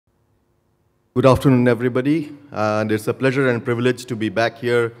Good afternoon, everybody, and it's a pleasure and privilege to be back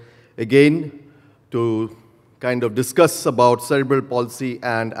here again to kind of discuss about cerebral palsy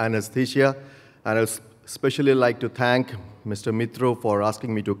and anesthesia. And I'd especially like to thank Mr. Mitro for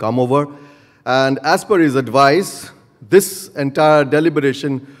asking me to come over. And as per his advice, this entire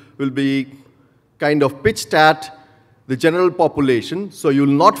deliberation will be kind of pitched at the general population, so you'll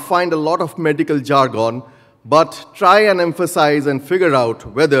not find a lot of medical jargon, but try and emphasize and figure out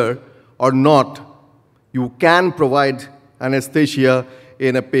whether or not you can provide anesthesia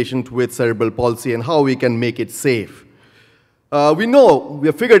in a patient with cerebral palsy and how we can make it safe. We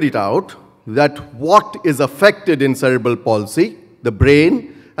have figured it out, that what is affected in cerebral palsy, the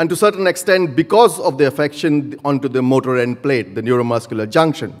brain, and to a certain extent because of the affection onto the motor end plate, the neuromuscular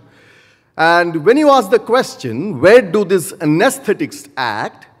junction. And when you ask the question, where do these anesthetics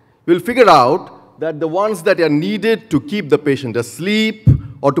act, we'll figure out that the ones that are needed to keep the patient asleep,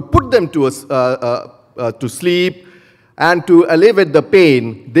 or to put them to sleep and to alleviate the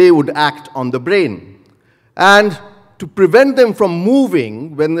pain, they would act on the brain. And to prevent them from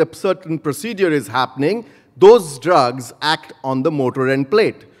moving when a certain procedure is happening, those drugs act on the motor end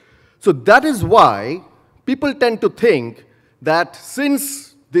plate. So that is why people tend to think that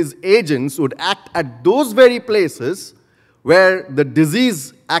since these agents would act at those very places where the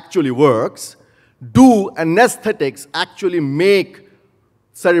disease actually works, do anesthetics actually make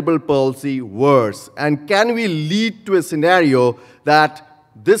cerebral palsy worse? And can we lead to a scenario that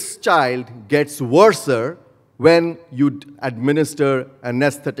this child gets worse when you administer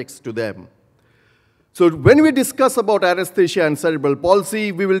anesthetics to them? So when we discuss about anesthesia and cerebral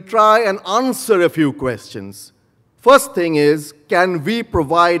palsy, we will try and answer a few questions. First thing is, can we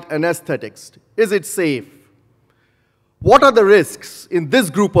provide anesthetics? Is it safe? What are the risks in this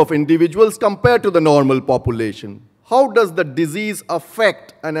group of individuals compared to the normal population? How does the disease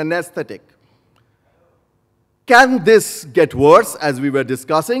affect an anesthetic? Can this get worse, as we were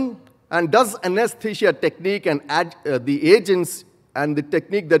discussing? And does anesthesia technique and the agents and the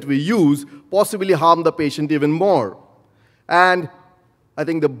technique that we use possibly harm the patient even more? And I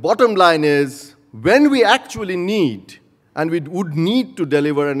think the bottom line is, when we actually need, and we would need to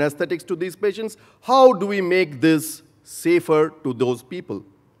deliver anesthetics to these patients, how do we make this safer to those people?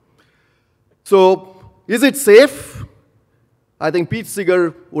 So, is it safe? I think Pete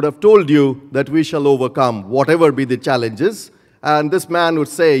Seeger would have told you that we shall overcome whatever be the challenges, and this man would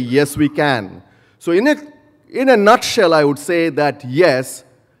say, yes, we can. So in a nutshell, I would say that yes,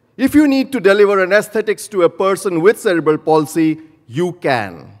 if you need to deliver anesthetics to a person with cerebral palsy, you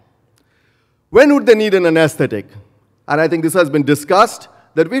can. When would they need an anesthetic? And I think this has been discussed,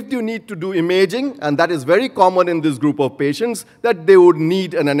 that if you need to do imaging, and that is very common in this group of patients, that they would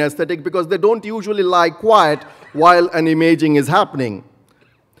need an anesthetic because they don't usually lie quiet while an imaging is happening.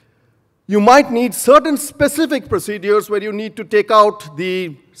 You might need certain specific procedures where you need to take out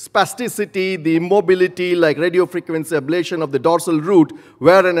the spasticity, the immobility, like radiofrequency ablation of the dorsal root,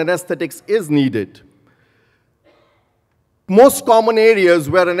 where an anesthetic is needed. Most common areas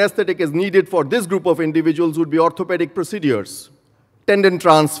where anesthetic is needed for this group of individuals would be orthopedic procedures. Tendon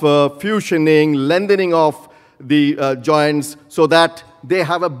transfer, fusioning, lengthening of the joints so that they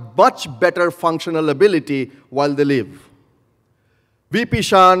have a much better functional ability while they live. VP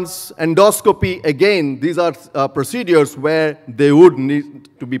shunts, endoscopy, again, these are procedures where they would need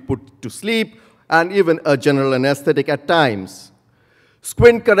to be put to sleep, and even a general anesthetic at times.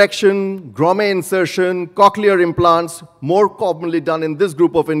 Squint correction, grommet insertion, cochlear implants, more commonly done in this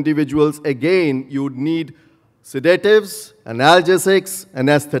group of individuals, again, you would need sedatives, analgesics,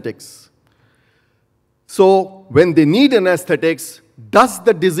 anesthetics. So when they need anesthetics, does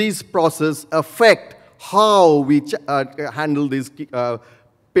the disease process affect how we handle these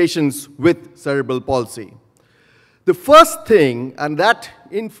patients with cerebral palsy? The first thing, and that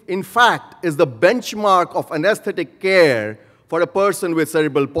in fact is the benchmark of anesthetic care for a person with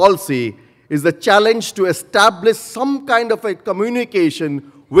cerebral palsy, is the challenge to establish some kind of a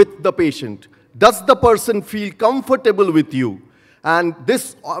communication with the patient. Does the person feel comfortable with you? And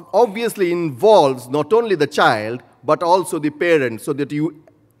this obviously involves not only the child, but also the parent, so that you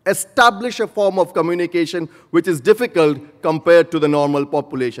establish a form of communication which is difficult compared to the normal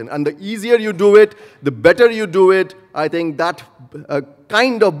population. And the easier you do it, the better you do it. I think that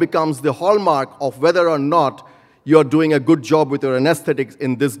kind of becomes the hallmark of whether or not you're doing a good job with your anesthetics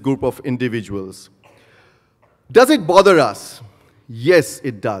in this group of individuals. Does it bother us? Yes,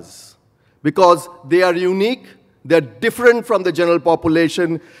 it does. Because they are unique, They're different from the general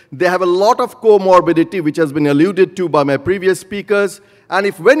population. They have a lot of comorbidity, which has been alluded to by my previous speakers. And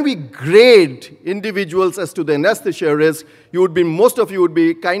when we grade individuals as to the anesthesia risk, most of you would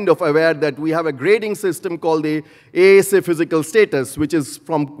be kind of aware that we have a grading system called the ASA physical status, which is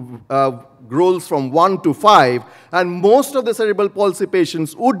rolls from 1 to 5. And most of the cerebral palsy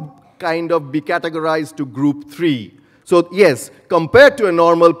patients would kind of be categorized to group 3. So yes, compared to a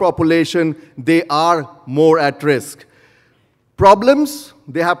normal population, they are more at risk. Problems,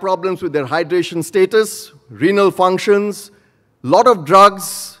 they have problems with their hydration status, renal functions, lot of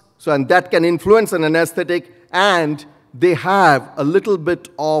drugs, and that can influence an anesthetic, and they have a little bit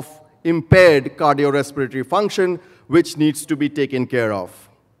of impaired cardiorespiratory function, which needs to be taken care of.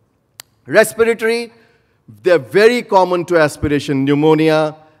 Respiratory, they're very common to aspiration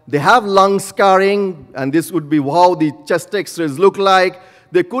pneumonia. They have lung scarring, and this would be how the chest X-rays look like.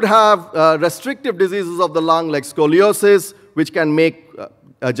 They could have restrictive diseases of the lung like scoliosis, which can make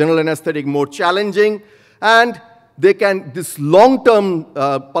a general anesthetic more challenging. And this long-term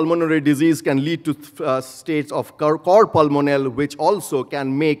pulmonary disease can lead to states of cor pulmonale, which also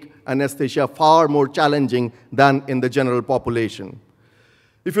can make anesthesia far more challenging than in the general population.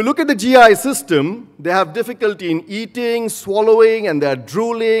 If you look at the GI system, they have difficulty in eating, swallowing, and they're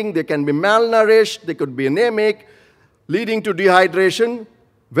drooling. They can be malnourished. They could be anemic, leading to dehydration.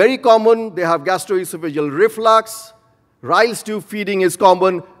 Very common, they have gastroesophageal reflux. Riles tube feeding is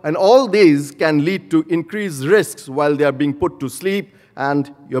common, and all these can lead to increased risks while they are being put to sleep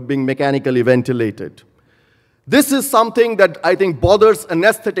and you're being mechanically ventilated. This is something that I think bothers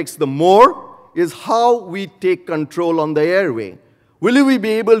anesthetics the more, is how we take control on the airway. Will we be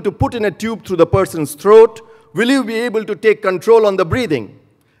able to put in a tube through the person's throat? Will you be able to take control on the breathing?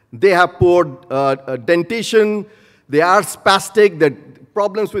 They have poor dentition, they are spastic, there are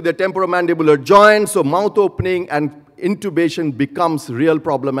problems with their temporomandibular joints, so mouth opening and intubation becomes real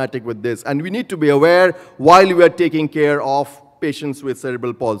problematic with this. And we need to be aware while we are taking care of patients with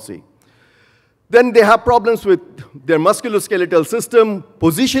cerebral palsy. Then they have problems with their musculoskeletal system,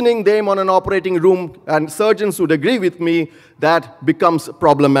 positioning them on an operating room, and surgeons would agree with me that becomes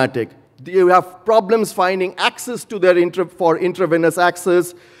problematic. They have problems finding access to their intravenous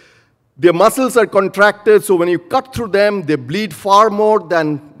access. Their muscles are contracted, so when you cut through them, they bleed far more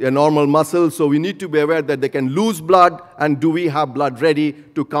than their normal muscles, so we need to be aware that they can lose blood, and do we have blood ready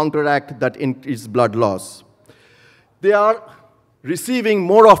to counteract that increased blood loss? They are receiving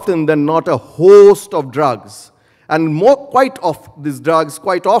more often than not a host of drugs, and these drugs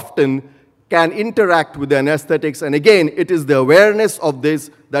quite often can interact with the anesthetics, and again, it is the awareness of this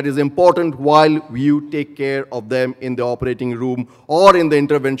that is important while you take care of them in the operating room, or in the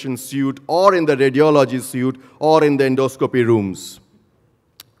intervention suite, or in the radiology suite, or in the endoscopy rooms.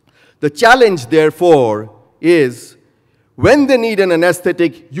 The challenge, therefore, is when they need an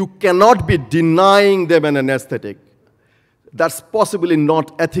anesthetic, you cannot be denying them an anesthetic. That's possibly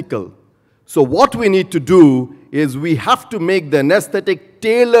not ethical. So what we need to do is we have to make the anesthetic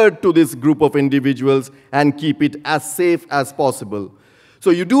tailored to this group of individuals and keep it as safe as possible. So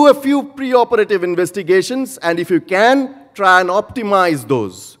you do a few preoperative investigations, and if you can, try and optimize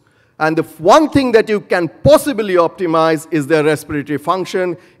those. And the one thing that you can possibly optimize is their respiratory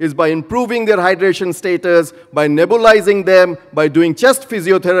function, is by improving their hydration status, by nebulizing them, by doing chest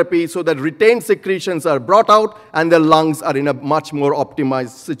physiotherapy so that retained secretions are brought out and their lungs are in a much more optimized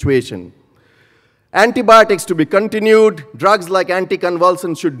situation. Antibiotics to be continued, drugs like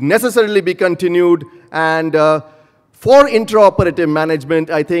anticonvulsants should necessarily be continued, and for intraoperative management,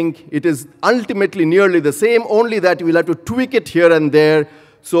 I think it is ultimately nearly the same, only that you will have to tweak it here and there.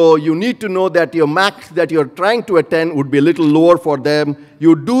 So you need to know that your max that you're trying to attend would be a little lower for them.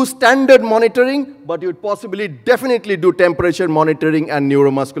 You do standard monitoring, but you'd possibly definitely do temperature monitoring and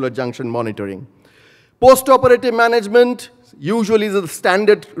neuromuscular junction monitoring. Post-operative management usually is the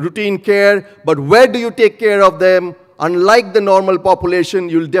standard routine care, but where do you take care of them? Unlike the normal population,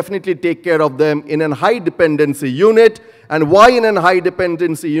 you'll definitely take care of them in a high dependency unit. And why in a high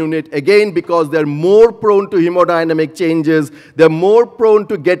dependency unit? Again, because they're more prone to hemodynamic changes, they're more prone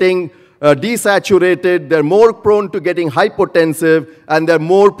to getting desaturated, they're more prone to getting hypotensive, and they're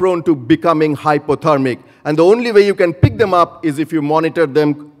more prone to becoming hypothermic. And the only way you can pick them up is if you monitor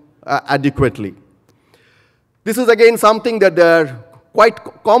them adequately. This is again something that quite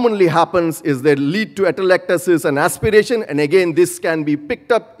commonly happens, is they lead to atelectasis and aspiration, and again this can be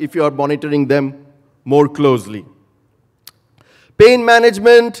picked up if you are monitoring them more closely. Pain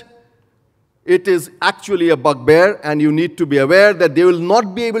management, it is actually a bugbear, and you need to be aware that they will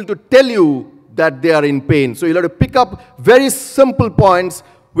not be able to tell you that they are in pain. So you'll have to pick up very simple points.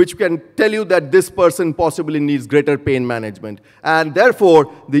 which can tell you that this person possibly needs greater pain management. And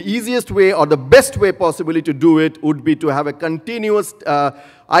therefore, the easiest way or the best way possibly to do it would be to have a continuous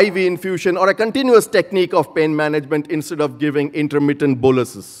IV infusion or a continuous technique of pain management instead of giving intermittent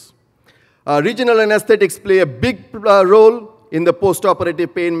boluses. Regional anesthetics play a big role in the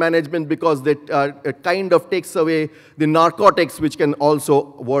post-operative pain management because it kind of takes away the narcotics which can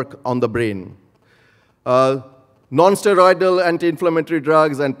also work on the brain. Non-steroidal anti-inflammatory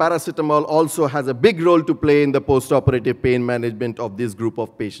drugs and paracetamol also has a big role to play in the post-operative pain management of this group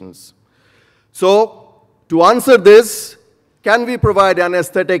of patients. So, to answer this, can we provide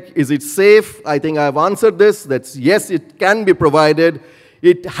anesthetic? Is it safe? I think I've answered this. That's yes, it can be provided.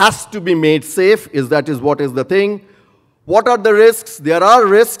 It has to be made safe, that is what is the thing. What are the risks? There are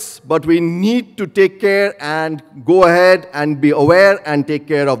risks, but we need to take care and go ahead and be aware and take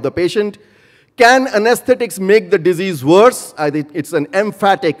care of the patient. Can anesthetics make the disease worse? I think it's an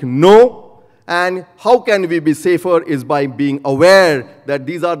emphatic no. And how can we be safer is by being aware that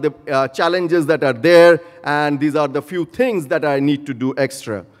these are the challenges that are there and these are the few things that I need to do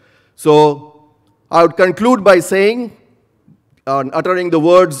extra. So I would conclude by saying, uttering the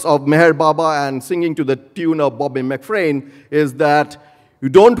words of Meher Baba and singing to the tune of Bobby McFerrin, is that you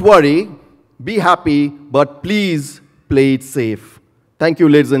don't worry, be happy, but please play it safe. Thank you,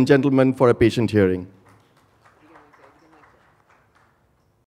 ladies and gentlemen, for a patient hearing.